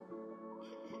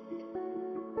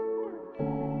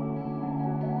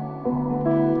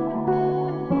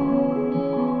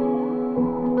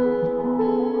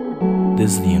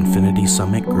This is the Infinity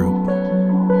Summit Group.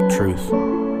 Truth,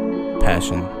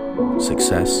 passion,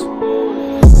 success.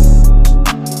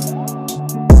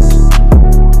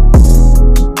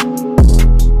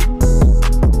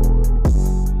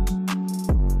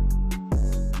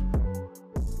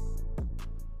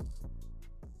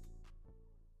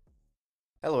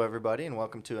 Hello, everybody, and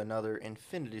welcome to another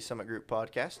Infinity Summit Group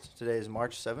podcast. Today is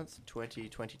March 7th,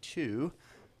 2022.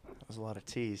 That was a lot of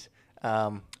T's.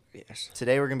 Yes.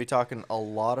 Today we're going to be talking a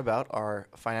lot about our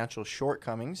financial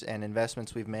shortcomings and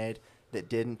investments we've made that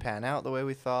didn't pan out the way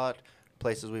we thought,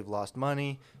 places we've lost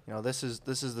money. You know, this is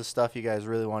the stuff you guys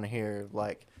really want to hear,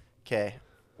 like, okay,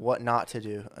 what not to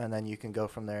do, and then you can go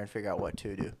from there and figure out what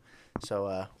to do.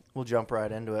 So we'll jump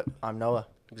right into it. I'm Noah.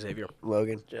 Xavier.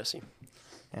 Logan. Jesse.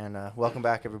 And welcome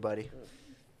back, everybody.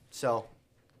 So,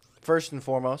 first and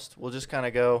foremost, we'll just kind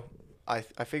of go,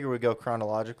 I figure we go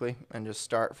chronologically and just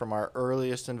start from our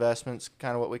earliest investments,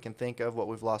 kind of what we can think of, what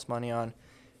we've lost money on,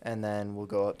 and then we'll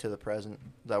go up to the present.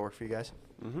 Does that work for you guys?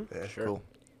 Mm-hmm. Yeah, sure.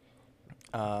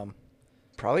 Cool.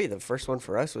 Probably the first one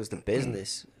for us was the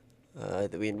business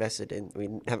that we invested in. We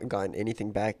haven't gotten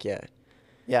anything back yet.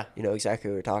 Yeah. You know exactly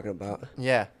what we're talking about.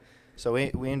 Yeah. So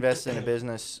we invested in a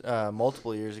business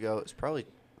multiple years ago. It's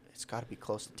got to be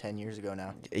close to 10 years ago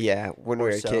now. Yeah, when we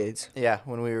were kids. Yeah,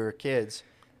 when we were kids.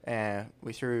 And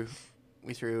we threw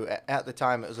at the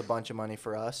time it was a bunch of money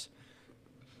for us,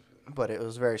 but it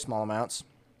was very small amounts.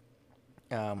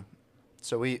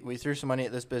 So we threw some money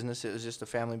at this business. It was just a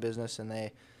family business, and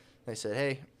they said,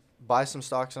 hey, buy some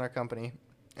stocks in our company,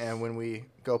 and when we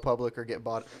go public or get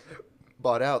bought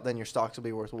out, then your stocks will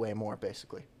be worth way more,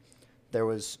 basically. There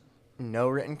was no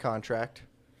written contract.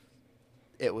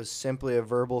 It was simply a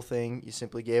verbal thing. You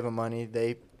simply gave them money.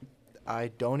 I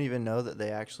don't even know that they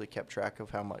actually kept track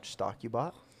of how much stock you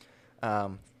bought.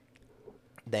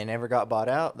 They never got bought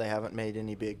out. They haven't made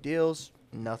any big deals,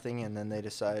 nothing, and then they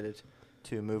decided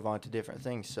to move on to different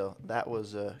things. So that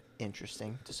was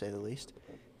interesting, to say the least.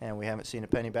 And we haven't seen a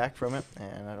penny back from it,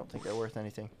 and I don't think they're worth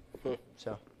anything.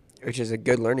 So, Which is a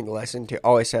good learning lesson to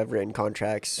always have written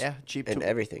contracts. yeah, cheap and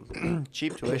everything.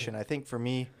 cheap tuition. I think for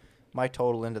me, my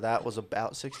total into that was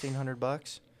about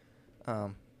 $1,600.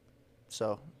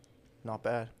 So not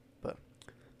bad, but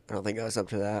I don't think I was up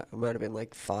to that. It might have been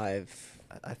like I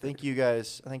think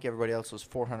everybody else was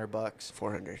 $400.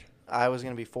 400. I was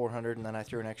going to be 400, and then I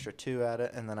threw an extra 2 at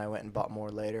it, and then I went and bought more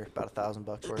later, about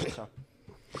 $1,000 worth. So,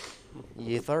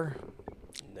 yes, sir.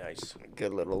 Nice.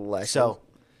 Good little lesson. So,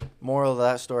 moral of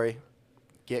that story,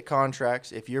 get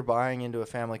contracts. If you're buying into a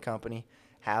family company,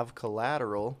 have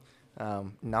collateral,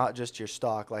 not just your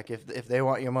stock. Like if they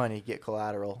want your money, get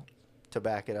collateral to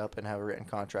back it up and have a written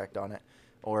contract on it.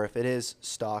 Or if it is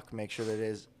stock, make sure that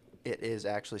it is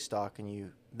actually stock,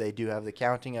 and they do have the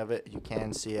counting of it. You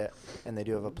can see it, and they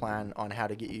do have a plan on how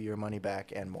to get you your money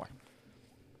back and more.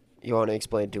 You want to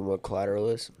explain to them what collateral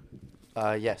is?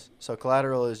 Yes. So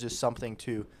collateral is just something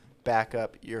to back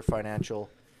up your financial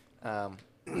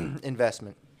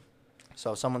investment.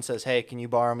 So if someone says, hey, can you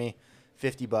borrow me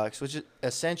 $50, which is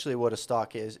essentially what a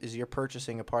stock is you're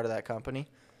purchasing a part of that company.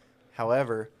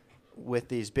 However, with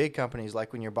these big companies,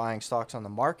 like when you're buying stocks on the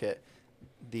market,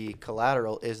 the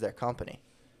collateral is their company.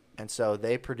 And so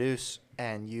they produce,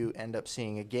 and you end up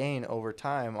seeing a gain over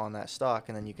time on that stock,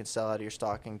 and then you can sell out of your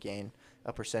stock and gain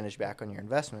a percentage back on your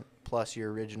investment, plus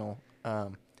your original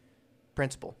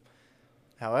principal.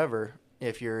 However,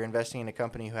 if you're investing in a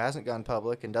company who hasn't gone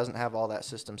public and doesn't have all that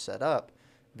system set up,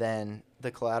 then the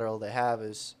collateral they have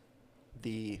is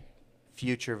the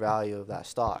future value of that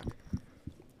stock.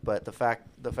 But the fact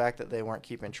that they weren't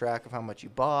keeping track of how much you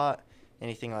bought,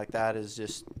 anything like that, is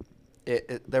just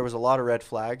there was a lot of red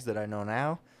flags that I know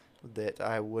now that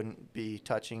I wouldn't be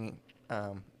touching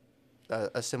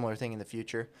a similar thing in the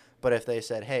future. But if they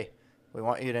said, hey, we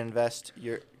want you to invest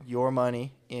your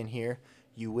money in here,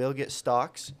 you will get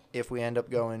stocks if we end up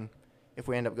going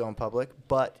public.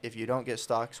 But if you don't get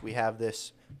stocks, we have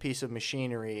this piece of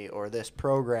machinery or this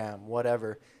program,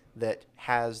 whatever, that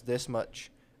has this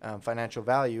much financial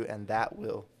value, and that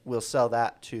we'll sell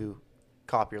that to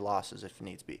cop your losses if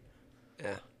needs be.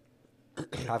 Yeah.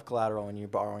 Have collateral when you're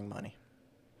borrowing money.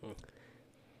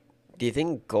 Do you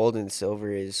think gold and silver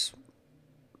is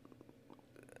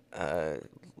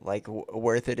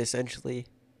worth it, essentially?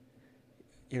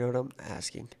 You know what I'm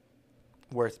asking?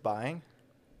 Worth buying?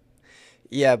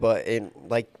 Yeah, but in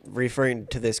referring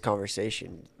to this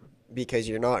conversation, because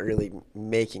you're not really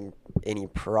making any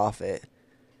profit,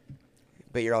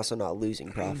 but you're also not losing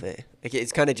profit. Like,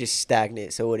 it's kind of just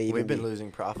stagnant. So what do you? We've been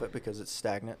losing profit because it's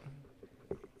stagnant.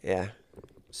 Yeah.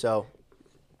 So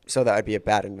that would be a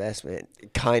bad investment,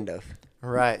 kind of.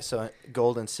 Right. So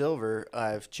gold and silver,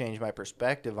 I've changed my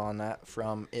perspective on that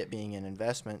from it being an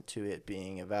investment to it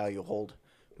being a value hold,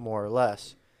 more or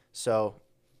less. So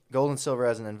gold and silver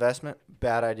as an investment,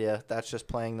 bad idea. That's just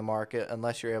playing the market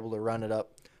unless you're able to run it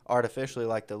up artificially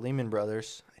like the Lehman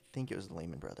Brothers. I think it was the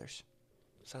Lehman Brothers.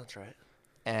 Sounds right.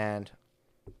 And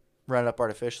run it up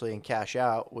artificially and cash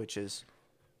out, which is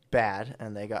bad,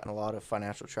 and they got in a lot of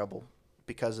financial trouble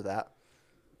because of that.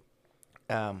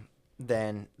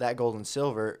 Then that gold and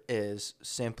silver is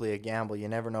simply a gamble. You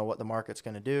never know what the market's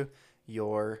going to do.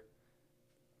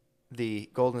 The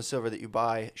gold and silver that you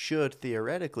buy should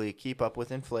theoretically keep up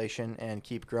with inflation and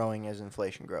keep growing as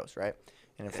inflation grows, right?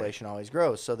 And inflation always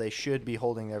grows, so they should be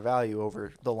holding their value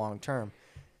over the long term.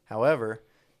 However,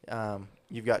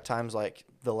 you've got times like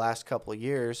the last couple of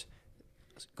years,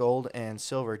 gold and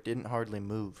silver didn't hardly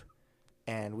move,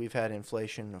 and we've had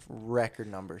inflation of record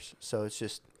numbers. So it's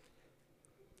just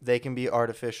they can be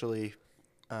artificially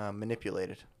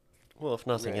manipulated. Well, if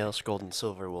nothing Right. else, gold and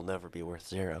silver will never be worth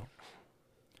zero.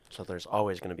 So there's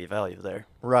always going to be value there.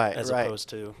 Right, As right. opposed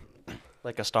to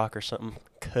like a stock or something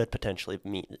could potentially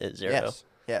meet at zero. Yes,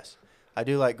 yes. I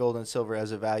do like gold and silver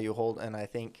as a value hold, and I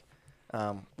think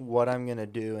what I'm going to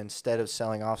do instead of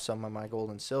selling off some of my gold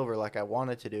and silver like I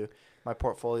wanted to do, my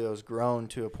portfolio has grown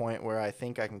to a point where I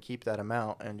think I can keep that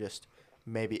amount and just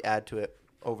maybe add to it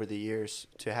over the years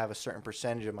to have a certain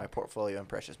percentage of my portfolio in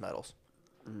precious metals.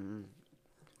 Mm.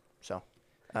 So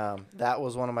that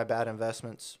was one of my bad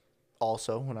investments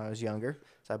also when I was younger.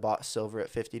 So I bought silver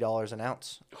at $50 an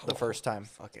ounce the first time,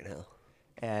 Fucking hell.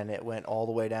 and it went all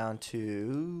the way down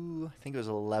to, I think it was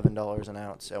 $11 an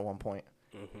ounce at one point.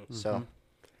 Mm-hmm. So,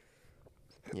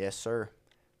 yes, sir.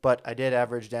 But I did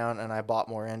average down, and I bought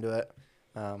more into it.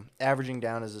 Averaging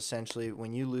down is essentially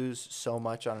when you lose so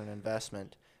much on an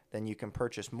investment, then you can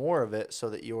purchase more of it so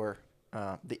that your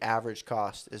the average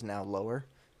cost is now lower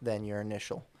than your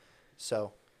initial.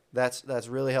 So that's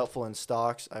really helpful in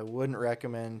stocks. I wouldn't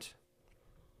recommend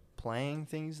playing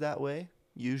things that way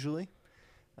usually,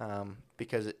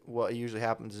 because what usually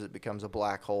happens is it becomes a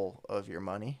black hole of your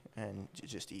money and it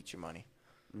just eats your money.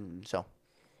 So,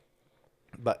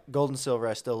 but gold and silver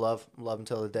I still love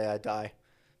until the day I die.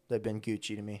 They've been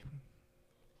Gucci to me.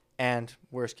 And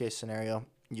worst case scenario,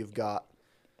 you've got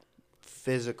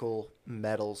physical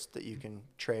metals that you can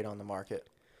trade on the market,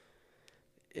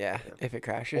 Yeah, if it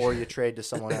crashes. or you trade to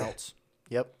someone else.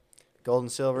 Yep. Gold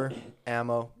and silver,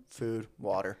 ammo, food,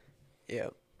 water.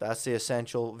 Yep. That's the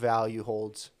essential value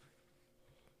holds.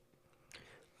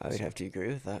 I would have to agree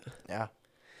with that. Yeah.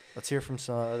 Let's hear from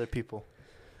some other people.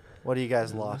 What do you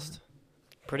guys lost?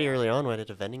 Pretty early on, we had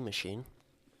a vending machine.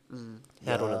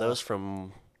 Had one of those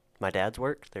from my dad's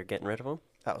work. They're getting rid of them.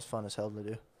 That was fun as hell to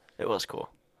do. It was cool.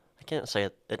 I can't say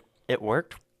it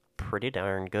worked pretty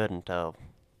darn good until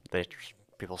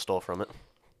people stole from it.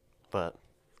 But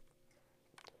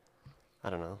I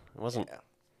don't know. It wasn't. Yeah.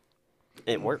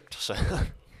 It worked. So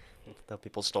the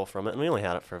people stole from it, and we only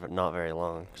had it for not very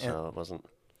long, so it wasn't.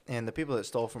 And the people that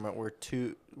stole from it were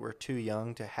too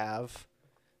young to have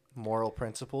moral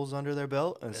principles under their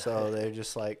belt, and so they're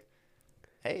just like,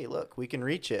 "Hey, look, we can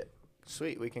reach it.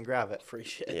 Sweet, we can grab it." Free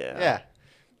shit. Yeah. Yeah.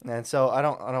 And so I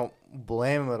don't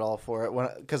blame them at all for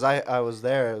it. Because I was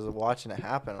there, I was watching it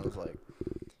happen. I was like,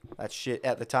 that shit.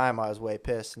 At the time, I was way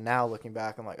pissed. Now looking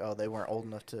back, I'm like, oh, they weren't old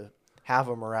enough to have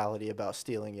a morality about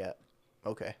stealing yet.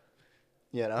 Okay,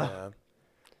 you know,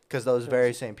 because those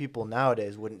very same people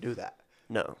nowadays wouldn't do that.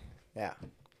 No. Yeah.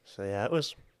 So yeah,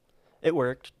 it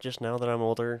worked. Just now that I'm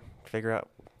older, figure out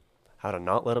how to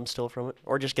not let them steal from it,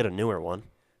 or just get a newer one.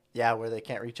 Yeah, where they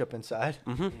can't reach up inside.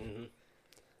 Mm-hmm. Mm-hmm.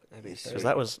 That'd be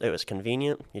Because it was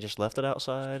convenient. You just left it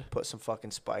outside. Put some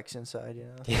fucking spikes inside, you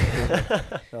know.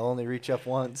 They'll only reach up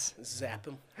once. Zap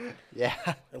him. Yeah.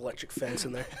 Electric fence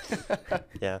in there.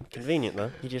 Yeah, convenient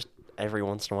though. You just every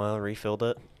once in a while refilled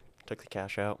it, took the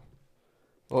cash out.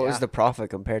 What Yeah. was the profit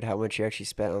compared to how much you actually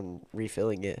spent on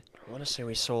refilling it? I want to say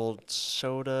we sold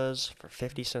sodas for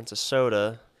 50 cents a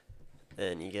soda,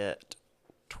 and you get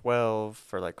 12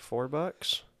 for like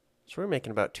 $4. So we're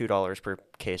making about $2 per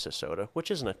case of soda, which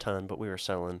isn't a ton, but we were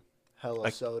selling Hella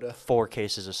Like- soda. 4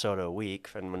 cases of soda a week,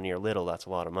 and when you're little, that's a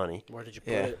lot of money. Where did you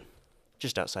put Yeah. it?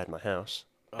 Just outside my house.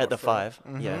 Oh, At the front?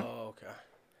 5, yeah. Oh, okay.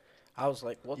 I was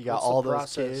like, what? You got what's all the those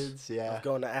process kids, yeah. of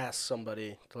going to ask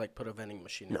somebody to like put a vending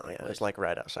machine? in No, your yeah, it place? was like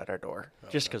right outside our door,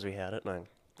 just Okay. because we had it, and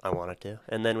I wanted to.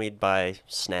 And then we'd buy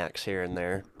snacks here and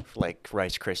there, like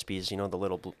Rice Krispies, you know, the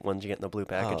little ones you get in the blue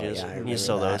packages. yeah, I you remember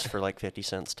sell those that. for like 50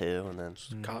 cents too, and then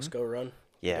Costco run.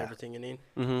 yeah. Everything you need.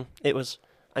 It was,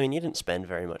 I mean, you didn't spend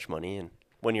very much money, and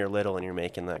when you're little and you're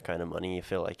making that kind of money, you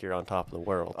feel like you're on top of the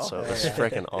world. Oh, so it hell was yeah.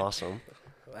 freaking awesome.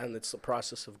 And it's the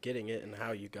process of getting it and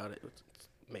how you got it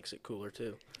makes it cooler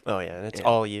too. Oh yeah, and it's Yeah.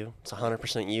 all you. It's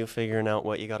 100% you figuring out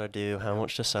what you got to do, how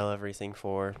much to sell everything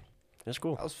for. It's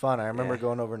cool. That was fun. I remember Yeah.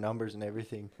 going over numbers and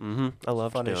everything. I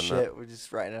love Fun doing as that. shit. We're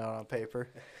just writing it out on paper.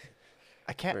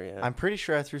 I can't. Where you at? I'm pretty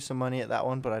sure I threw some money at that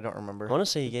one, but I don't I remember. want to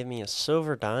say you gave me a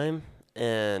silver dime,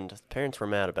 and the parents were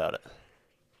mad about it.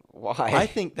 Why? I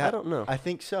think that. I don't know. I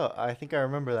think so. I think I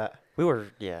remember that. We were,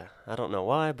 yeah, I don't know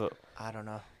why, but I don't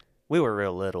know. we were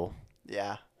real little.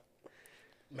 Yeah.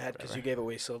 Mad because you gave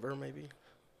away silver, maybe?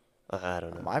 I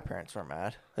don't know. My parents were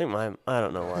mad. I think I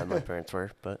don't know why my parents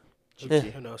were, but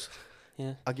Who knows?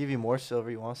 yeah. I'll give you more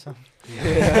silver. You want some?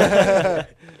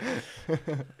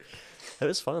 It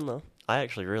was fun, though. I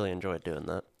actually really enjoyed doing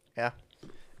that.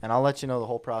 And I'll let you know the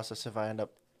whole process if I end up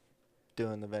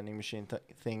doing the vending machine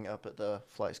thing up at the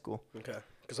flight school. Okay.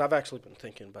 Because I've actually been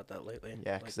thinking about that lately.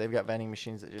 Yeah, because they've got vending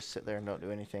machines that just sit there and don't do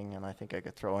anything, and I think I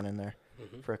could throw one in there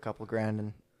Mhm. for a couple grand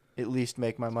and at least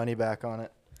make my money back on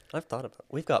it. I've thought about it.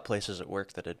 We've got places at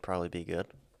work that'd probably be good.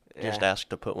 Just Yeah. ask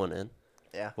to put one in.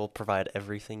 Yeah, We'll provide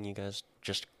everything. You guys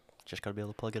just gotta be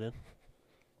able to plug it in.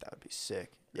 that would be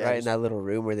sick. Yeah, Right in just- that little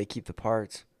room where they keep the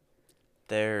parts.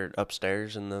 They're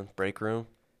upstairs in the break room,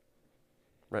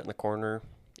 right in the corner.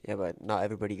 Yeah, but not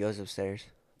everybody goes upstairs.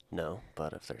 No,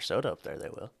 but if there's soda up there, they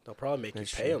will. They'll probably make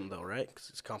That's you pay true. them, though, right? Because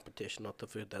it's competition with the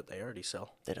food that they already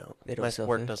sell. They don't. They don't My sell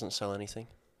work food? doesn't sell anything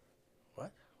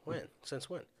When? Since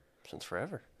when? since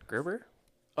forever. Gerber?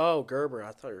 Oh, Gerber.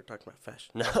 I thought you were talking about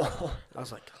fashion. No. I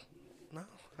was like, no,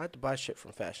 I had to buy shit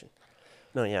from fashion.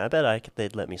 No, yeah, I bet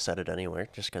they'd let me set it anywhere,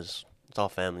 just 'cause it's all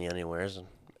family anyways,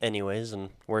 and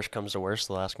worst comes to worst,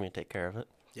 they'll ask me to take care of it.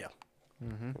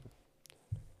 Mhm.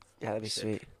 Yeah, that'd be Sick.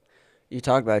 sweet. You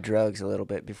talked about drugs a little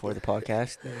bit before the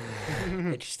podcast.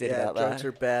 Interested Yeah, about drugs that.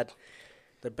 are bad.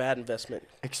 They're bad investment.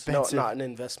 Expensive. No, not an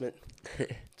investment.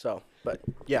 So, but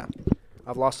yeah,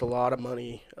 I've lost a lot of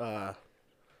money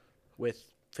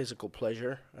with physical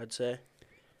pleasure, I'd say.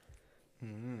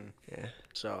 Mhm. Yeah.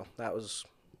 So that was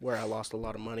where I lost a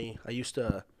lot of money. I used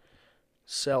to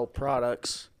sell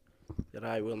products that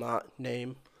I will not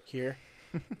name here,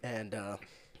 and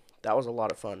that was a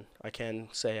lot of fun. I can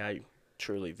say I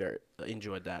truly very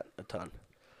enjoyed that a ton.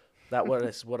 That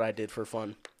was what I did for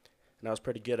fun, and I was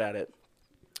pretty good at it.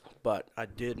 But I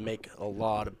did make a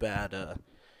lot of bad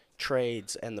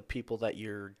trades, and the people that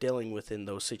you're dealing with in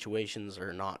those situations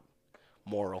are not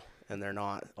moral, and they're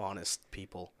not honest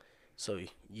people. So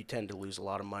you tend to lose a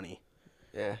lot of money.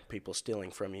 Yeah. People stealing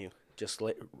from you. Just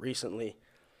recently,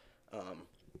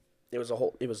 it was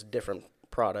a different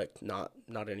product, not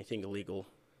anything illegal.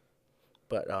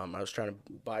 But I was trying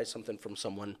to buy something from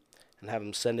someone and have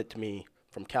them send it to me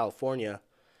from California,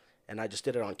 and I just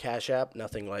did it on Cash App.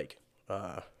 Nothing like,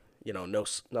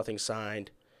 nothing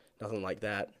signed, nothing like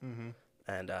that. Mhm.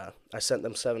 And I sent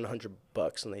them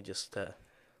 $700, and they just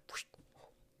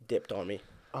dipped on me.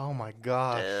 Oh my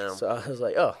gosh. Damn. So I was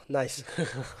like, oh, nice.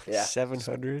 Yeah.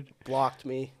 700. Blocked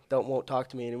me. Won't talk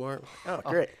to me anymore. Oh,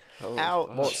 great. Ouch.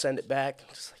 Won't send it back.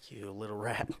 Just like you little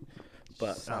rat.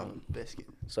 But Son of a biscuit.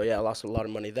 so yeah, I lost a lot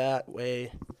of money that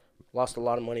way. Lost a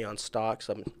lot of money on stocks.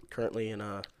 I'm currently in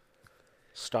a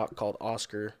stock called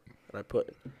Oscar, and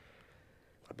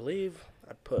I believe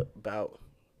I put about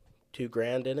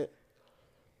 $2,000 in it,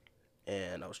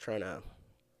 and I was trying to,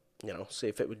 see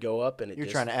if it would go up, and it You're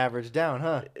just, trying to average down,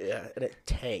 huh? yeah, and it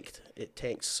tanked. It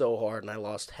tanked so hard, and I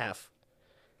lost half.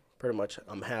 Pretty much,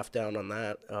 I'm half down on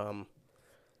that.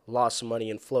 Lost some money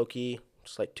in Floki,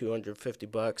 just like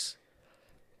 $250.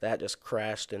 That just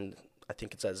crashed, and I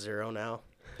think it's at zero now.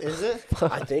 Is it?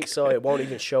 I think so. It won't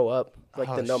even show up. Like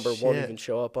Oh, the number won't shit. even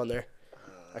show up on there.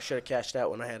 I should have cashed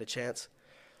out when I had a chance.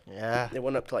 Yeah. It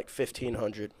went up to like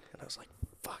 1,500, and I was like,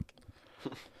 "Fuck."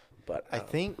 But I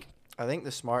think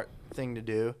the smart thing to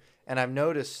do, and I've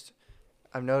noticed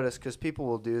because people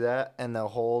will do that and they'll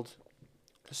hold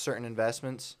certain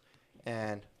investments,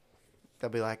 and they'll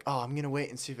be like, "Oh, I'm gonna wait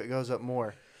and see if it goes up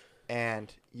more,"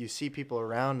 and you see people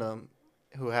around them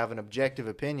who have an objective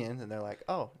opinion, and they're like,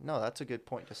 "Oh, no, that's a good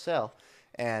point to sell,"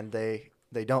 and they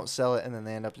don't sell it, and then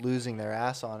they end up losing their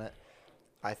ass on it.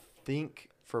 I think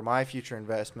for my future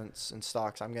investments in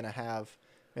stocks, I'm gonna have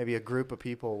maybe a group of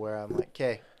people where I'm like,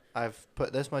 "Okay, I've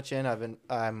put this much in.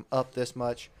 I'm up this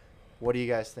much. What do you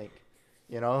guys think?"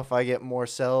 If I get more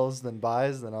sells than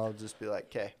buys, then I'll just be like,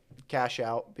 "Okay, cash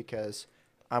out," because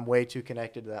I'm way too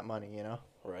connected to that money.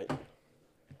 right.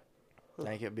 I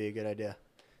think it'd be a good idea.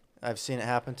 I've seen it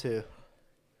happen to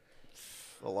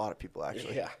a lot of people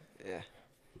actually. Yeah, Yeah.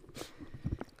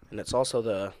 and it's also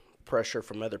the pressure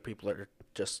from other people that are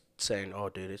just saying, "Oh,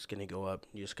 dude, it's gonna go up.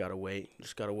 You just gotta wait. You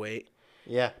just gotta wait."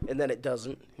 Yeah. and then it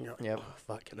doesn't. And you're like, Yep. oh,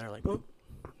 fuck. And they're like, oh,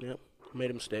 yep,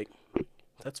 made a mistake.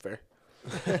 That's fair.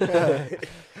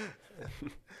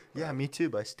 Yeah, me too.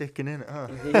 By sticking in it, huh?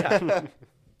 Yeah.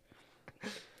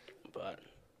 But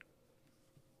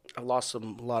I lost a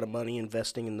lot of money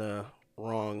investing in the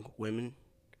wrong women.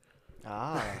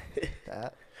 Ah,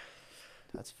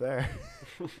 that's fair.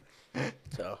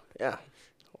 So, yeah,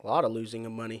 a lot of losing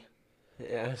of money.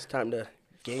 Yeah. It's time to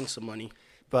gain some money,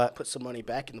 But put some money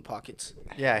back in the pockets.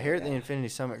 yeah, here at the Infinity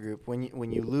Summit Group, when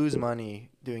you lose money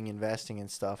doing investing and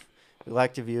stuff, we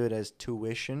like to view it as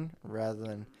tuition rather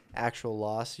than actual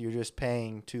loss. You're just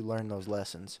paying to learn those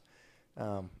lessons,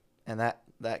 and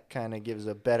that kind of gives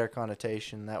a better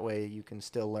connotation. That way, you can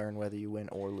still learn whether you win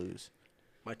or lose.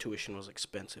 My tuition was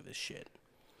expensive as shit.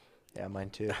 Yeah, mine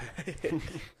too.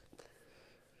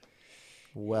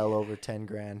 Well over 10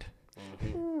 grand.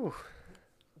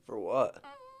 For what?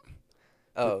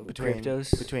 Oh,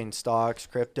 cryptos? Between stocks,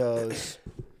 cryptos,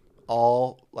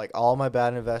 all my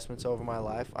bad investments over my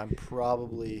life, I'm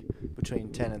probably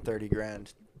between 10 and 30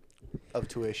 grand of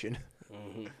tuition.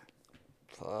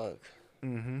 Fuck.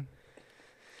 Mm-hmm.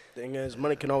 Thing is,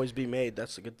 money can always be made.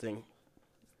 That's the good thing.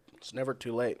 It's never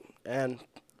too late, and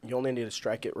you only need to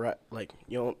strike it right. Like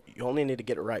you only need to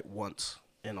get it right once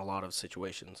in a lot of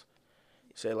situations.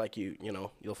 Say like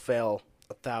you'll fail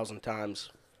 1,000 times,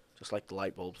 just like the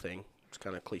light bulb thing. It's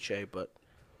kind of cliche, but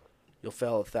you'll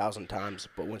fail 1,000 times.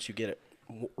 But once you get it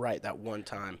right that one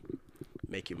time,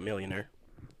 make you a millionaire.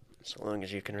 So long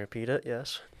as you can repeat it,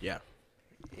 yes. Yeah.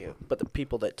 Yeah. But the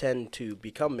people that tend to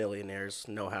become millionaires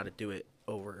know how to do it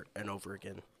over and over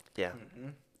again. Yeah.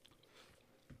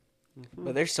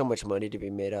 But there's so much money to be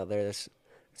made out there. It's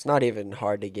not even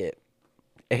hard to get.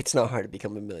 It's not hard to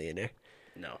become a millionaire.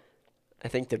 No. I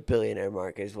think the billionaire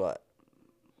mark is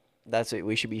that's what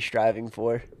we should be striving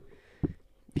for.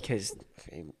 Because,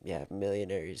 yeah,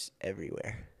 millionaires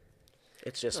everywhere.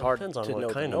 It's just Well, hard depends to on know what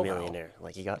the kind of know-how. millionaire.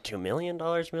 Like you got $2 million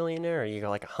millionaire, or you got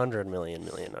like 100 million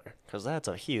millionaire? Because that's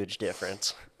a huge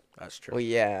difference. That's true. Well,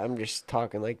 yeah, I'm just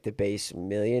talking like the base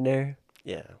millionaire.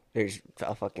 Yeah. There's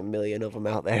a fucking million of them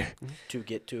out there. To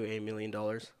get to $1 million.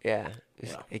 Yeah.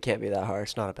 Yeah. It can't be that hard.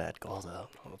 It's not a bad goal though.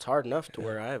 Well, it's hard enough to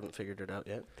where I haven't figured it out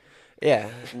yet. Yeah.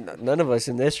 None of us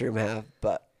in this room have,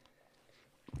 but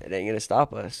it ain't going to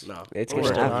stop us. No. It's We're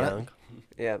going to still happen. on it. Young.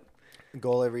 Yeah.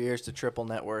 Goal every year is to triple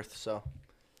net worth. So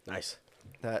Nice.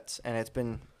 it's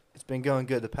been going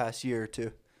good the past year or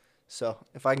two. So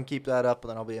if I can keep that up,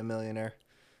 then I'll be a millionaire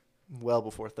well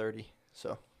before 30.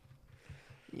 So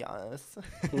yes.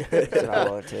 That's what I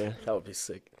want to. That would be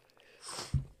sick.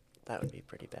 That would be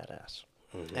pretty badass.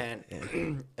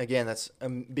 And again, that's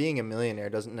being a millionaire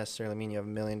doesn't necessarily mean you have $1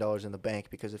 million in the bank,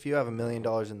 because if you have $1 million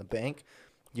in the bank,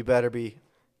 you better be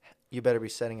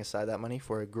setting aside that money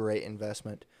for a great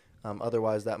investment.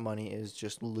 Otherwise, that money is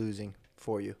just losing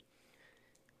for you.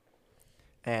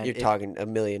 And You're talking $1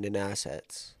 million in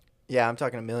assets. yeah, I'm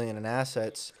talking $1 million in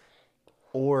assets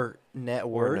or net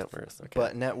worth. Or net worth. Okay.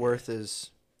 But net worth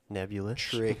is nebulous.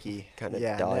 tricky. Kinda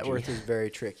yeah, net dodgy. worth is very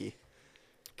tricky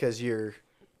because your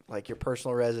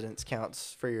personal residence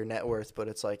counts for your net worth, but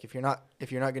it's like if you're not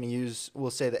going to use,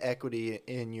 we'll say, the equity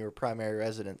in your primary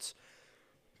residence,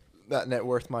 that net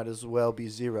worth might as well be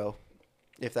zero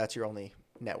if that's your only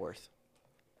net worth.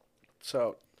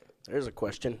 So, there's a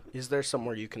question. Is there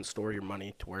somewhere you can store your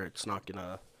money to where it's not going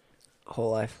to... Whole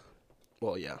life.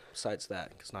 Well, yeah, besides that,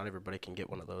 because not everybody can get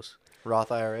one of those.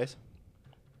 Roth IRAs?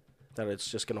 That it's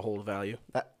just going to hold value.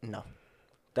 No.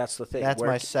 That's the thing. That's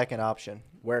where my second option.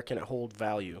 Where can it hold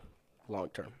value long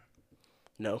term?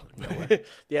 No. Nowhere.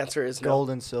 The answer is no. Gold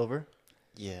and silver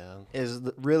Yeah. is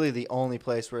really the only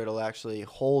place where it'll actually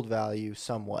hold value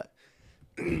somewhat.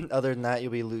 Other than that,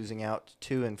 you'll be losing out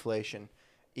to inflation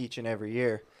each and every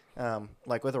year.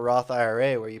 Like with a Roth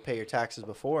IRA where you pay your taxes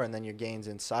before and then your gains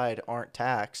inside aren't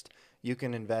taxed, you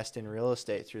can invest in real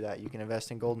estate through that. You can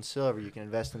invest in gold and silver. You can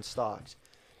invest in stocks.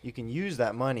 You can use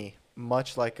that money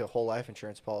much like a whole life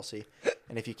insurance policy.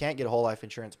 And if you can't get a whole life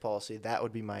insurance policy, that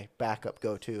would be my backup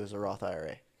go-to is a Roth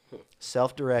IRA.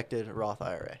 Self-directed Roth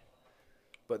IRA.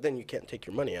 But then you can't take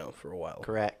your money out for a while.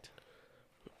 Correct.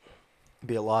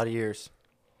 Be a lot of years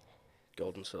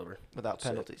Gold and silver. without That's it.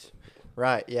 penalties.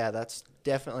 Right. Yeah, that's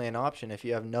definitely an option. If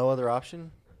you have no other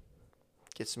option,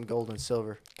 get some gold and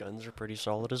silver. Guns are pretty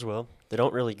solid as well. They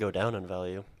don't really go down in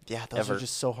value. Yeah, those Ever. are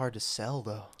just so hard to sell,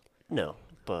 though. No,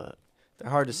 but They're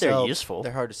hard to They're sell. useful.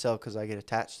 They're hard to sell because I get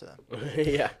attached to them,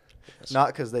 Yeah. not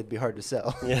because they'd be hard to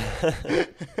sell. yeah.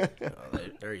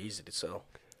 They're easy to sell.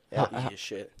 Yeah. Easy as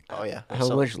shit. Oh yeah. How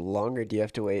So- much longer do you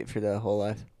have to wait for the whole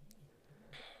life?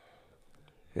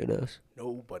 Who knows?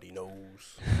 Nobody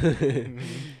knows.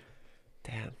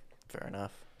 Damn. Fair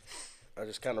enough. I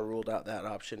just kind of ruled out that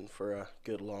option for a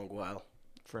good long while.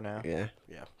 For now. Yeah,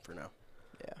 Yeah, for now.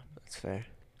 Yeah. that's fair.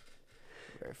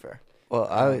 Very fair. Well,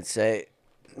 I Um, would say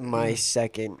my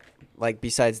second, like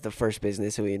besides the first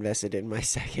business that we invested in, my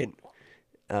second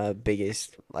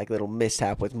biggest like little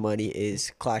mishap with money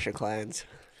is Clash of Clans.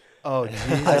 Oh,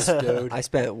 Jesus, dude. I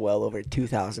spent well over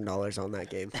 $2,000 on that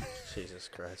game. Jesus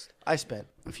Christ. I spent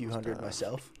a few hundred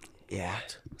myself. Yeah,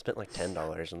 Spent like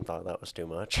 $10 and thought that was too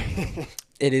much.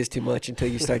 it is too much until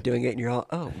you start doing it, and you're all,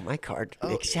 oh, my card,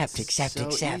 Oh, accept, it's accept, so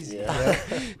accept. easy. Yeah.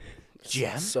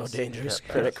 Gems? So dangerous.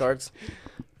 Yeah. Credit cards.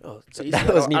 Oh, it's easy. I That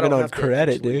don't- wasn't I even don't on have to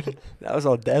credit, actually- dude. That was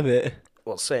all debit.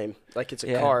 Well, same. Like it's a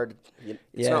Yeah. card. It's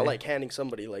Yeah. not like handing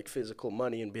somebody like physical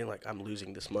money and being like, I'm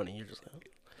losing this money. You're just like,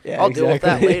 Yeah, I'll deal with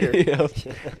that later. Yep.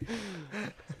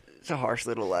 It's a harsh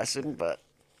little lesson, but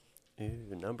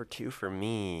Ooh, number 2 for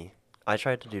me. I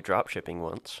tried to do drop shipping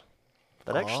once.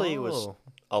 That actually was Oh.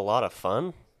 a lot of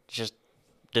fun. Just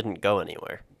didn't go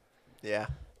anywhere. Yeah.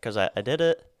 Because I did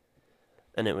it,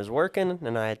 and it was working,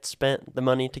 and I had spent the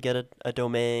money to get a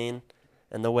domain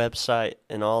and the website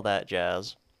and all that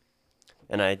jazz.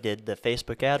 And I did the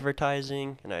Facebook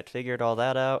advertising, and I'd figured all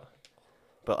that out.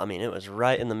 But, I mean, it was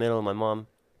right in the middle of my mom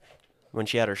when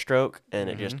she had her stroke, and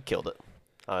it just killed it.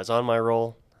 I was on my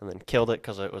roll, and then killed it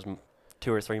because it was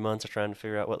 2 or 3 months of trying to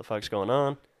figure out what the fuck's going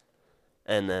on.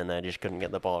 And then I just couldn't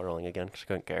get the ball rolling again because I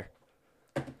couldn't care.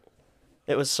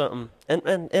 It was something,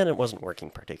 and it wasn't working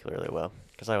particularly well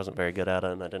because I wasn't very good at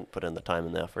it and I didn't put in the time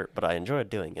and the effort, but I enjoyed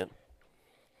doing it.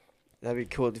 that'd be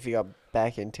cool if you got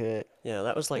back into it. Yeah,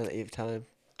 that was Like like you have time.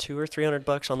 $200 or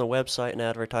 $300 on the website and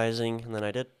advertising, and then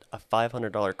I did a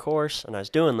 $500 course, and I was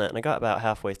doing that, and I got about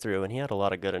halfway through, and he had a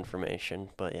lot of good information,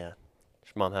 but yeah,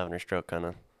 mom having her stroke kind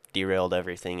of derailed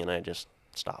everything, and I just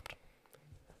stopped.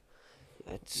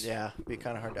 It's Yeah. Be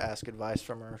kind of hard to ask advice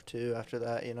from her, too, after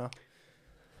that, you know?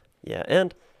 Yeah,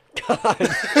 and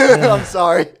I'm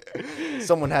sorry.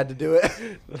 Someone had to do it.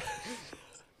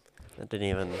 that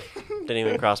didn't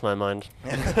even cross my mind.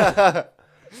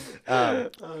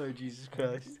 oh Jesus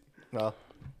Christ! Well,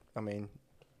 I mean,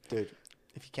 dude,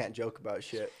 if you can't joke about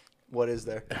shit, what is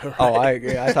there? Oh, I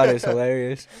agree. I thought it was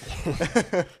hilarious.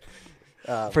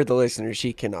 Um, For the listeners,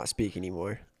 she cannot speak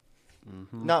anymore.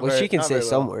 not Well, very- she can not say very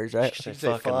some well. words, right? She She'd said say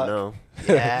fucking fuck. no.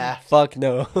 Yeah. Fuck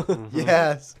no.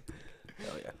 Yes.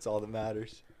 Oh, yeah. That's all that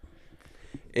matters.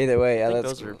 Either way, yeah, I think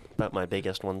that's those are about my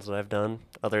biggest ones that I've done,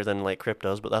 other than like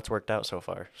cryptos, but that's worked out so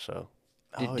far. So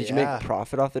Did you make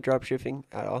profit off the drop shipping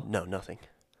at all? no, nothing.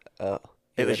 Oh,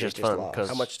 It you was guys just are fun, lost. 'cause-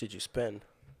 how much did you spend?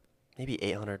 Maybe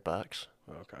 $800.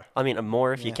 Okay. I mean,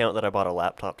 more if you Yeah. count that I bought a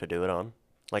laptop to do it on.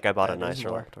 Like I bought a That is nicer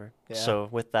more. laptop. Yeah. So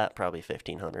with that, probably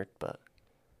 1,500. But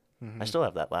I still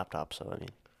have that laptop, so I mean,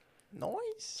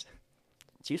 Nice.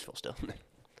 it's useful still. I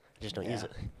just don't use Yeah.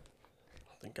 it.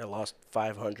 I think I lost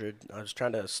 500. I was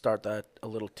trying to start a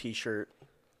little T-shirt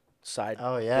side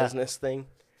Oh, yeah. business thing.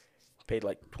 Paid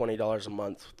like $20 a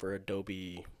month for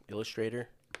Adobe Illustrator.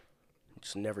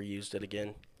 Just never used it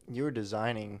again. You were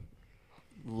designing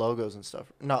logos and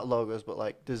stuff. Not logos, but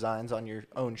like designs on your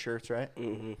own shirts, right?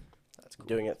 Mm-hmm. That's cool.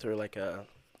 Doing it through like a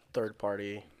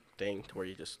third-party thing to where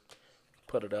you just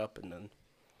put it up and then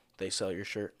they sell your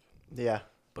shirt. Yeah.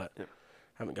 But Yep.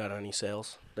 haven't got any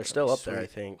sales. They're still up there, I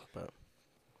Sweet. think. But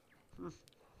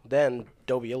then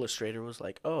Adobe Illustrator was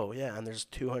like, "Oh yeah, and there's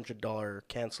 $200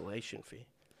 cancellation fee."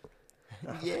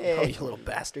 I was like, Yeah. "Oh, you little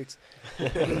bastards!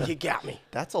 You got me."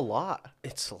 That's a lot.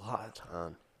 It's a lot.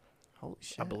 Holy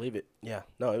shit. I believe it. Yeah.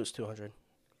 No, it was 200. I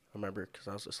remember because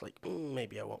I was just like,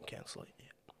 maybe I won't cancel it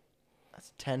yet.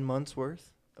 That's 10 months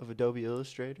worth of Adobe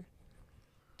Illustrator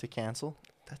to cancel.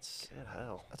 That's Good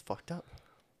hell. fucked up.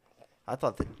 I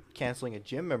thought that canceling a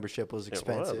gym membership was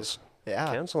expensive. was.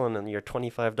 Yeah. Canceling your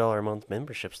 $25 a month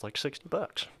membership's like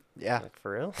 $60. Yeah. Like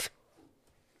for real.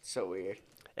 so weird.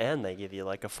 And they give you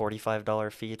like a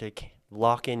 $45 fee to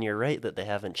lock in your rate that they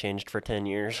haven't changed for 10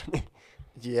 years.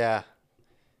 Yeah.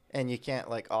 And you can't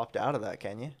like opt out of that,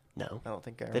 can you? No. I don't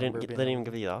think I They remember. didn't being even able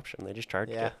give to. you the option. They just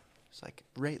charged Yeah. you. It's like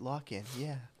rate lock in.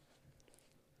 Yeah.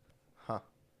 Huh.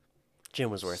 Gym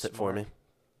was worth it for Smart. me.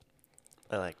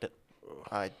 I liked it.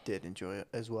 I did enjoy it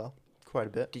as well. Quite a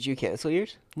bit. Did you cancel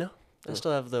yours? No. I Oh.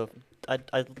 still have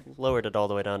I lowered it all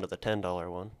the way down to the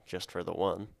 $10 one just for the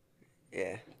one.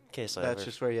 Yeah. In case I That's ever,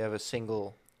 just where you have a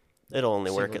single. it'll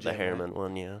only work single at the gym, right? Harriman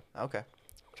one, yeah. Okay.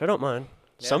 Which I don't mind.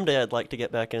 Yeah. Someday I'd like to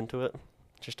get back into it.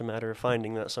 Just a matter of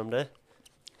finding that someday.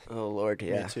 Oh Lord,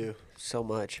 yeah. Me too. So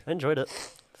much. I enjoyed it.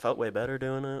 Felt way better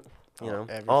doing it. You Oh, know,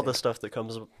 all the everything. stuff that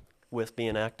comes with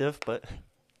being active, but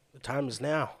The time is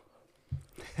now.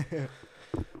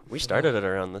 we started it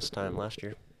around this time last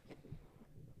year.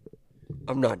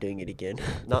 I'm not doing it again.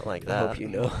 Not like I that. hope you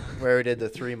know. Where we did the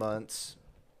 3 months.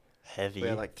 Heavy. We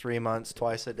had like 3 months,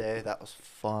 twice a day. That was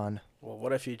fun. Well,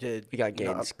 what if you did We got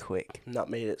gains quick. not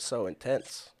made it so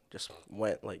intense? Just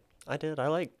went like I did.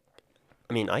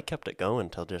 I kept it going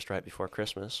until just right before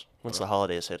Christmas. Once the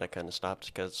holidays hit, I kind of stopped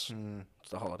because it's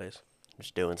the holidays.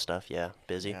 just doing stuff. Yeah,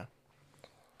 busy. Yeah.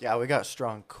 Yeah, we got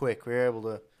strong quick. We were able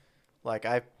to, like,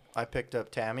 I picked up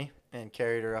Tammy and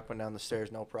carried her up and down the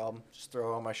stairs, no problem. Just throw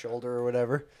her on my shoulder or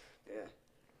whatever. Yeah.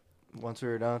 Once we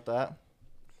were done with that,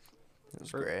 it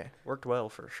was great. Worked well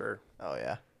for sure. Oh,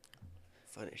 yeah.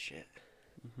 Fun as shit.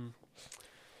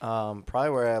 Probably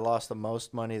where I lost the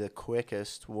most money the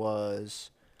quickest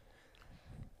was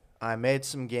I made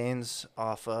some gains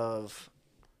off of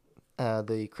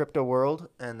the crypto world,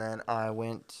 and then I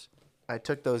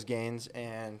took those gains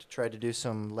and tried to do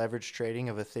some leverage trading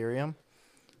of Ethereum.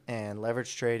 And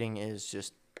leverage trading is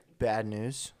just bad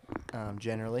news,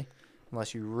 generally,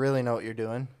 unless you really know what you're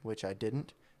doing, which I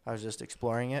didn't. I was just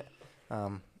exploring it.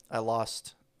 I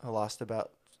lost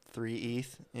about 3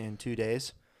 ETH in 2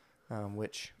 days,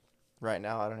 which right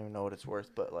now I don't even know what it's worth,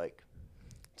 but like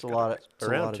it's a lot of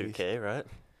Around ETH. 2K, right?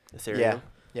 Ethereum. Yeah,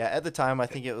 yeah. At the time, I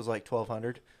think it was like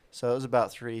 1,200, so it was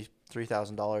about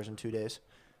 $3,000 in 2 days.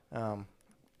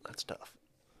 That's tough.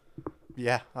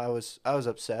 Yeah, I was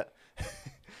upset,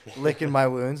 licking my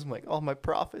wounds. I'm like, all my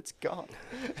profits gone.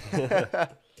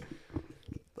 But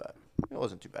it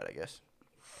wasn't too bad, I guess.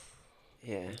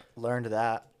 Yeah. Learned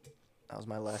that. That was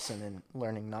my lesson in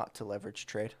learning not to leverage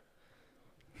trade.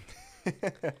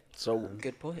 So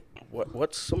Good point.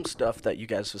 what's some stuff that you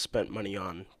guys have spent money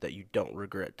on that you don't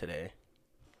regret today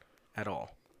at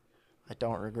all? I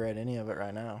don't regret any of it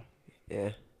right now.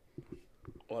 Yeah.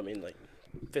 Well, I mean like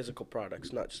physical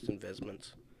products, not just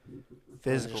investments.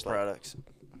 Physical just like- products.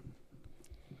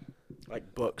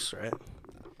 Like books, right?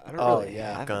 I don't Oh, really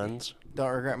yeah. have Guns. Don't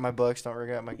regret my books. Don't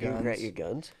regret my any. guns. You regret your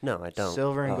guns? No, I don't.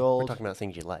 Silver and Oh, We're gold. talking about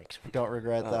things you liked. Don't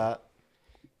regret Oh. that.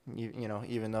 You know,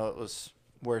 even though it was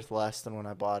worth less than when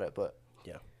I bought it, but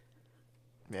Yeah.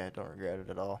 yeah, don't regret it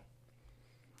at all.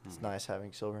 It's nice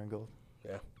having silver and gold.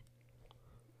 Yeah.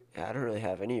 Yeah, I don't really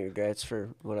have any regrets for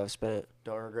what I've spent.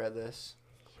 Don't regret this.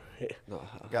 No,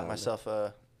 Got myself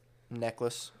a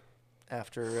necklace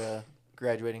after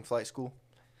graduating flight school.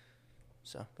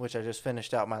 So, which I just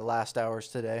finished out my last hours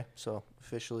today, so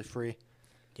officially free.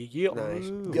 Yeah. Nice. Yeah.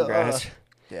 Congrats.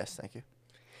 Yes, thank you.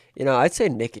 You know, I'd say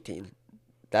nicotine.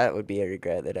 That would be a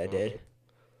regret that I did.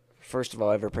 First of all,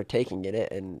 ever partaking in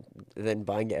it, and then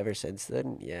buying it ever since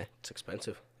then. Yeah. It's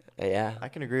expensive. Yeah. I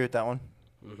can agree with that one.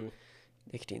 Mm-hmm.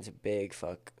 Nicotine's a big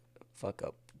fuck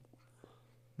up.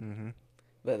 Mm-hmm.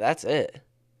 But that's it.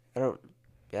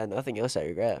 Nothing else I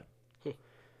regret.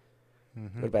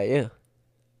 Mm-hmm. What about you?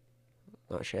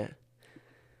 Not shit.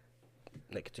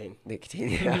 Nicotine. Nicotine,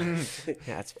 yeah.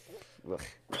 Yeah, it's.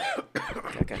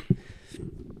 Okay.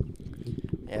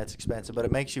 Yeah, it's expensive, but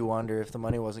it makes you wonder if the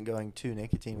money wasn't going to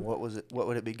nicotine, what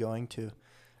would it be going to?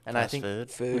 And I Fast think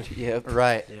food. Food, yep.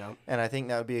 right. Yeah. And I think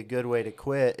that would be a good way to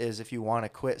quit is if you want to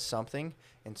quit something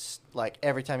and like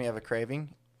every time you have a craving,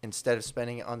 instead of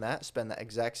spending it on that, spend the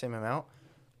exact same amount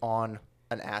on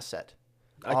an asset.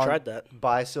 I tried that.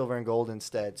 Buy silver and gold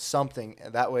instead. Something.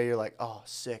 That way you're like, oh,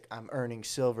 sick. I'm earning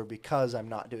silver because I'm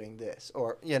not doing this.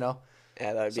 Or, you know,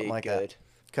 Yeah, that would be something like good. that.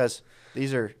 Because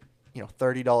these are,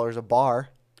 $30 a bar.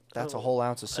 That's a whole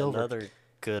ounce of silver. Another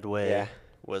good way Yeah.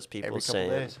 was people Every couple saying,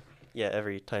 days. yeah,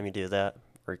 every time you do that,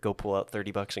 or go pull out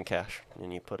 $30 in cash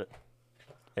and you put it,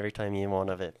 every time you want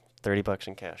of it, $30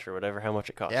 in cash or whatever, how much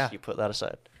it costs, Yeah. you put that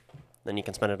aside. Then you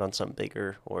can spend it on something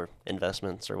bigger or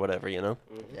investments or whatever, you know?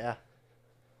 Yeah.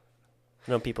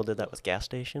 You know, people did that with gas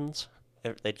stations.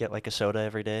 They'd get like a soda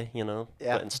every day, you know?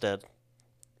 Yeah. But instead,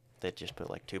 they'd just put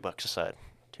like $2 aside.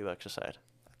 $2 aside.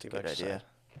 That's a good idea.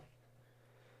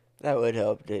 That would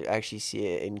help to actually see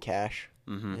it in cash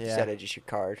Mm-hmm. Yeah. instead of just your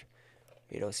card.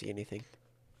 You don't see anything.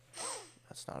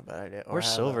 That's not a bad idea. Or have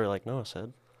silver, a- like Noah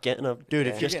said. Getting a Dude,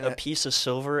 if Yeah. you're just getting a piece of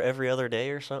silver every other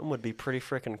day or something would be pretty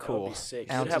freaking That would cool. be sick.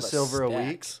 You Ounce should of have silver a stack.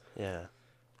 week? Yeah.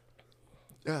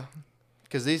 Yeah.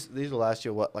 Because these will last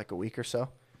you, what, like a week or so?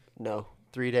 No.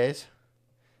 3 days?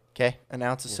 Okay. An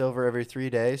ounce of silver every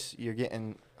 3 days. You're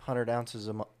getting 100 ounces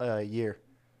a year.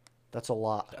 That's a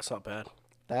lot. That's not bad.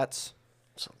 That's,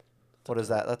 So- what is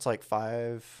that? That's like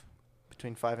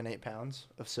between 5 and 8 pounds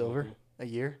of silver a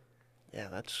year. Yeah,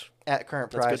 that's At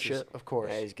current That's good prices, shit. of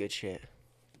course. That is good shit.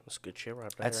 That's good shit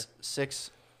right there. That's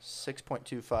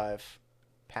 6.25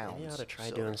 pounds. maybe I ought to of try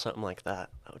silver. doing something like that.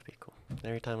 That would be cool.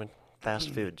 Every time in fast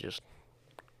food, just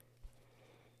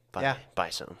Yeah. buy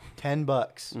some.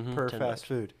 $10 Mhm, per $10. fast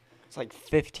food. It's like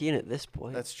 15 at this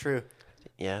point. That's true.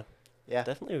 Yeah. Yeah.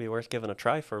 Definitely be worth giving a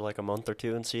try for like a month or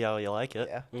two and see how you like it.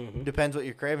 Yeah. Mm-hmm. Depends what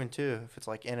you're craving too. If it's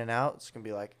like In-N-Out, it's gonna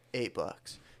be like $8.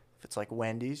 If it's like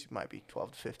Wendy's, it might be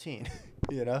 12 to 15.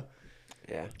 You know,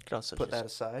 Yeah. You could also put that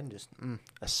just aside and just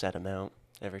a set amount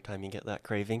every time you get that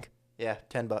craving. yeah,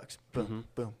 $10. Boom,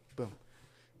 Mhm. boom, boom.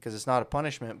 Because it's not a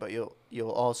punishment, but you'll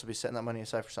also be setting that money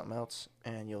aside for something else,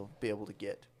 and you'll be able to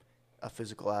get a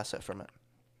physical asset from it.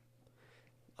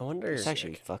 I wonder It's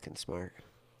actually fucking smart.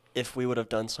 if we would have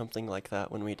done something like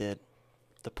that when we did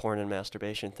the porn and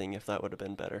masturbation thing, if that would have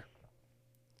been better.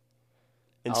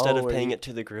 Instead Oh, of where paying you- it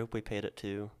to the group, we paid it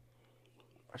to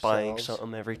buying Ourselves.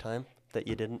 something every time that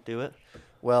you didn't do it.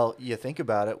 Well, you think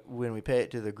about it. When we pay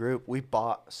it to the group, we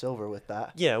bought silver with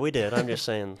that. Yeah, we did. I'm just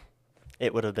saying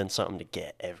it would have been something to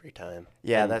get every time.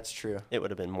 Yeah, And that's true. it would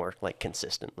have been more like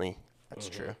consistently. That's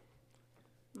Mhm. true.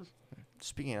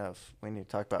 Speaking of, we need to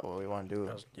talk about what we want to do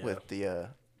Yeah.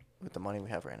 with the money we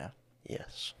have right now.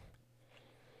 Yes.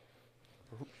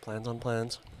 Ooh, plans on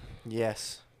plans.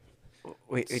 Yes.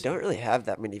 We don't really have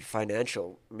that many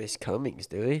financial miscomings,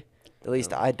 do we? At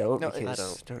least No. I don't No, because I I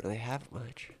don't. don't really have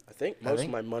much. I think I most think-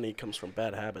 of my money comes from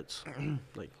bad habits,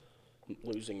 like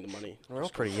losing the money. We're all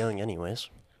pretty young, anyways.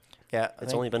 Yeah. I It's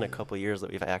think- only been a couple years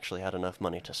that we've actually had enough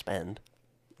money to spend.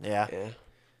 Yeah. Yeah.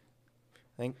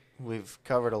 I think we've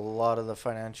covered a lot of the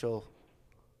financial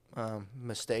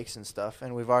mistakes and stuff,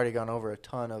 and we've already gone over a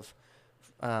ton of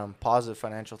positive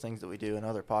financial things that we do in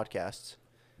other podcasts.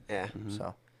 Yeah. Mhm.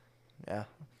 So, yeah,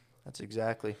 that's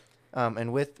exactly.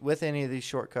 And with any of these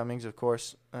shortcomings, of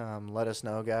course, let us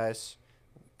know, guys.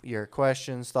 Your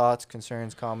questions, thoughts,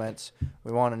 concerns, comments.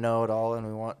 We want to know it all, and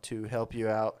we want to help you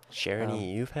out. Share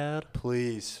any you've had.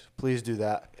 Please do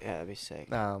that. Yeah, that'd be sick.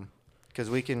 Because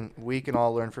we can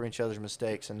all learn from each other's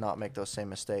mistakes and not make those same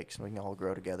mistakes, and we can all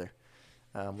grow together.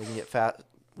 We can get fat.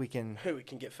 We can We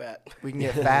can get fat.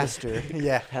 get faster.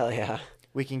 Yeah, Hell yeah.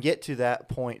 we can get to that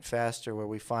point faster where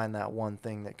we find that one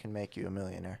thing that can make you a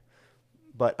millionaire.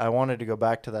 But I wanted to go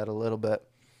back to that a little bit,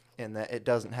 in that it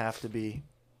doesn't have to be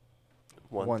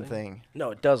one thing.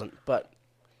 No, it doesn't. But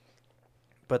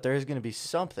But there is going to be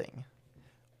something,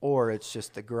 or it's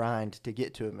just the grind to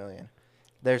get to a million.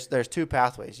 There's two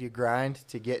pathways. You grind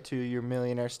to get to your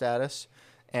millionaire status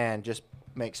and just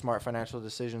make smart financial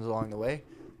decisions along the way,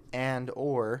 and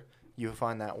or you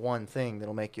find that one thing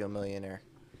that'll make you a millionaire.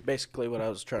 basically, what I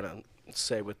was trying to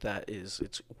say with that is,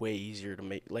 it's way easier to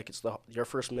make. Like, your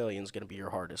first million is gonna be your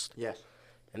hardest, Yes.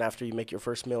 and after you make your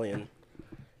first million,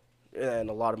 and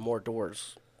a lot more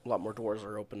doors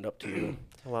are opened up to you.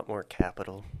 A lot more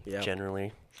capital, Yeah.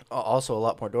 generally. Also, a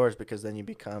lot more doors, because then you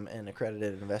become an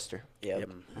accredited investor, Yep.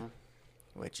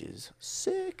 which is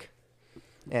sick.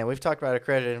 And we've talked about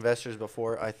accredited investors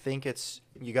before. I think it's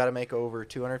you got to make over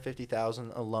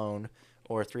 250,000 alone,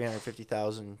 or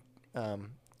 350,000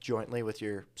 jointly with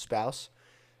your spouse,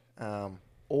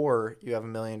 or you have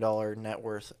 $1 million net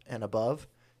worth and above,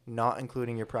 not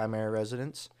including your primary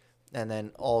residence, and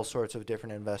then all sorts of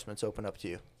different investments open up to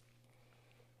you,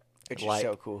 Which Like-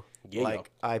 is so cool. Yeah.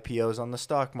 like IPOs on the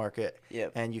stock market,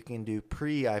 Yep. and you can do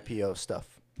pre-IPO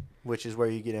stuff, which is where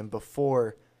you get in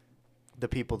before the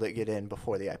people that get in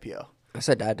before the IPO. That's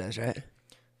what Dad does, right?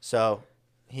 So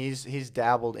he's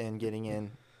dabbled in getting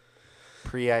in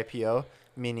pre-IPO,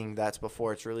 meaning that's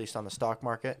before it's released on the stock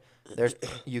market.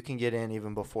 You can get in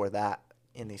even before that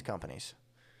in these companies.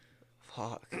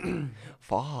 Fuck.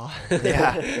 Fuck.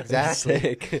 Yeah, exactly.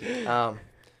 Sick.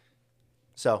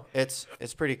 So it's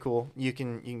pretty cool. You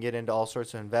can get into all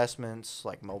sorts of investments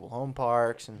like mobile home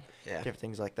parks and Yeah. different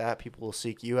things like that. People will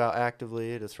seek you out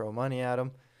actively to throw money at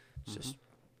them. It's just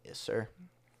yes, sir.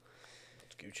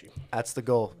 It's Gucci. That's the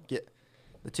goal. Get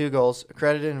the two goals: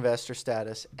 accredited investor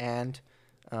status and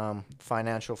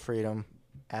financial freedom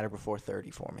at or before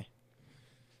 30 for me.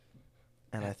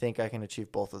 And I think I can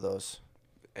achieve both of those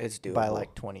It's doable. by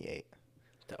like 28.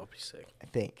 That would be sick. I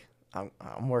think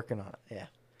I'm working on it. Yeah,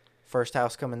 first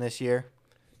house coming this year,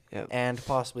 Yep. and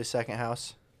possibly second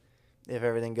house if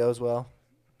everything goes well.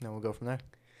 Then we'll go from there.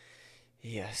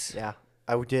 Yes. Yeah,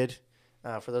 I did.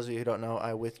 For those of you who don't know,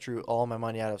 I withdrew all my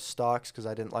money out of stocks because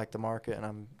I didn't like the market, and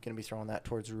I'm going to be throwing that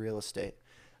towards real estate,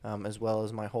 as well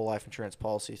as my whole life insurance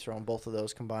policy, throwing both of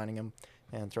those, combining them,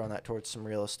 and throwing that towards some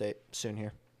real estate soon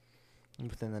here.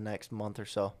 Within the next month or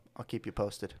so. I'll keep you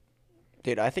posted.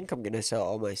 Dude, I think I'm gonna sell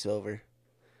all my silver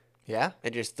Yeah?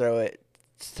 and just throw it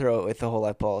with the whole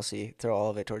life policy. Throw all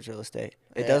of it towards real estate.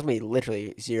 It Yeah. does me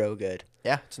literally zero good.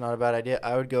 Yeah, it's not a bad idea.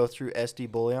 I would go through SD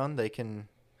Bullion.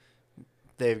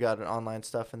 They've got an online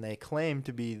stuff, and they claim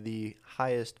to be the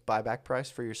highest buyback price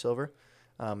for your silver.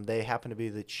 They happen to be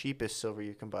the cheapest silver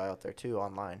you can buy out there too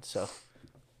online. So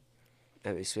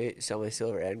That'd be sweet. Sell my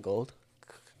silver and gold.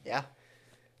 Yeah.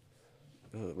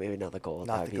 Ooh, maybe not the gold.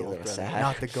 Not That'd the be a gold. little Brendan. sad.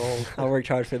 Not the gold. I worked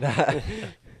hard for that.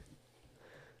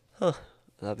 Huh.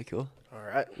 That'd be cool. All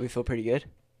right. We feel pretty good.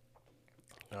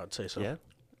 I'd say so. Yeah.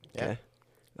 Yeah. Okay.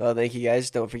 Well, thank you guys.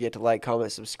 Don't forget to like,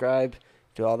 comment, subscribe,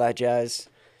 do all that jazz.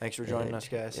 Thanks for joining And, us,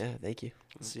 guys. Yeah, thank you.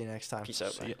 See you next time. Peace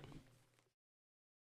out. See Bye. ya.